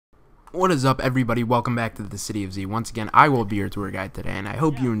What is up, everybody? Welcome back to the City of Z. Once again, I will be your tour guide today, and I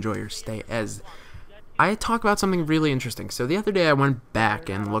hope you enjoy your stay as I talk about something really interesting. So the other day I went back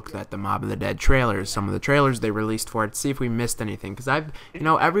and looked at the Mob of the Dead trailers, some of the trailers they released for it, to see if we missed anything, because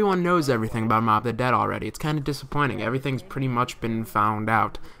everyone knows everything about Mob of the Dead already. It's kind of disappointing. Everything's pretty much been found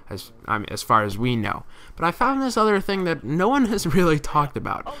out, as far as we know. But I found this other thing that no one has really talked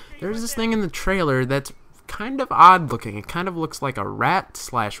about. There's this thing in the trailer that's kind of odd looking. It kind of looks like a rat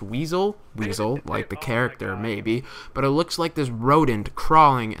slash weasel, like the character maybe, but it looks like this rodent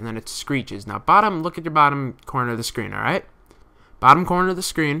crawling and then it screeches. Now look at your bottom corner of the screen, alright? Bottom corner of the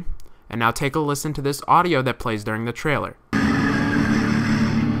screen, and now take a listen to this audio that plays during the trailer.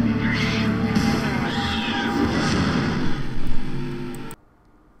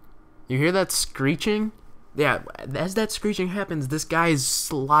 You hear that screeching? Yeah, as that screeching happens, this guy is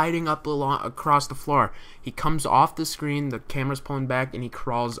sliding across the floor. He comes off the screen, the camera's pulling back, and he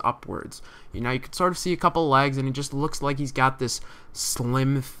crawls upwards. You can sort of see a couple legs, and he just looks like he's got this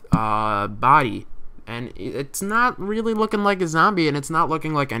slim body. And it's not really looking like a zombie, and it's not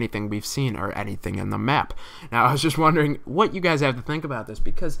looking like anything we've seen or anything in the map. Now, I was just wondering what you guys have to think about this,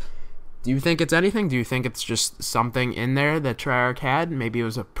 because do you think it's anything? Do you think it's just something in there that Treyarch had? Maybe it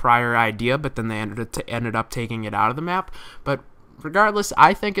was a prior idea, but then they ended up taking it out of the map. But regardless,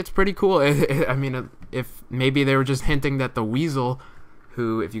 I think it's pretty cool. I mean, if maybe they were just hinting that the weasel,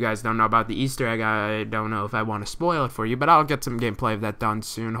 who, if you guys don't know about the Easter egg, I don't know if I want to spoil it for you, but I'll get some gameplay of that done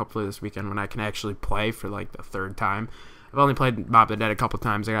soon, hopefully this weekend when I can actually play for like the third time. I've only played Mob of the Dead a couple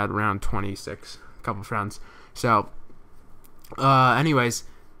times. I got around 26, a couple friends. So, anyways,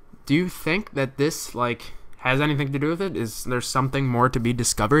 do you think that this, has anything to do with it? Is there something more to be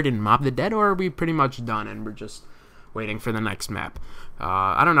discovered in Mob of the Dead, or are we pretty much done and we're just waiting for the next map?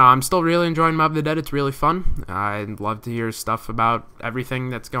 I don't know. I'm still really enjoying Mob of the Dead. It's really fun. I'd love to hear stuff about everything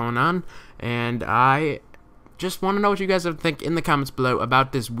that's going on, and I just want to know what you guys think in the comments below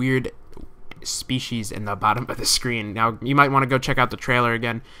about this weird species in the bottom of the screen. Now, you might want to go check out the trailer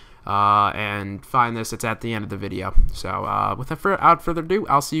again and find this. It's at the end of the video. So without further ado,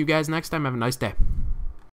 I'll see you guys next time. Have a nice day.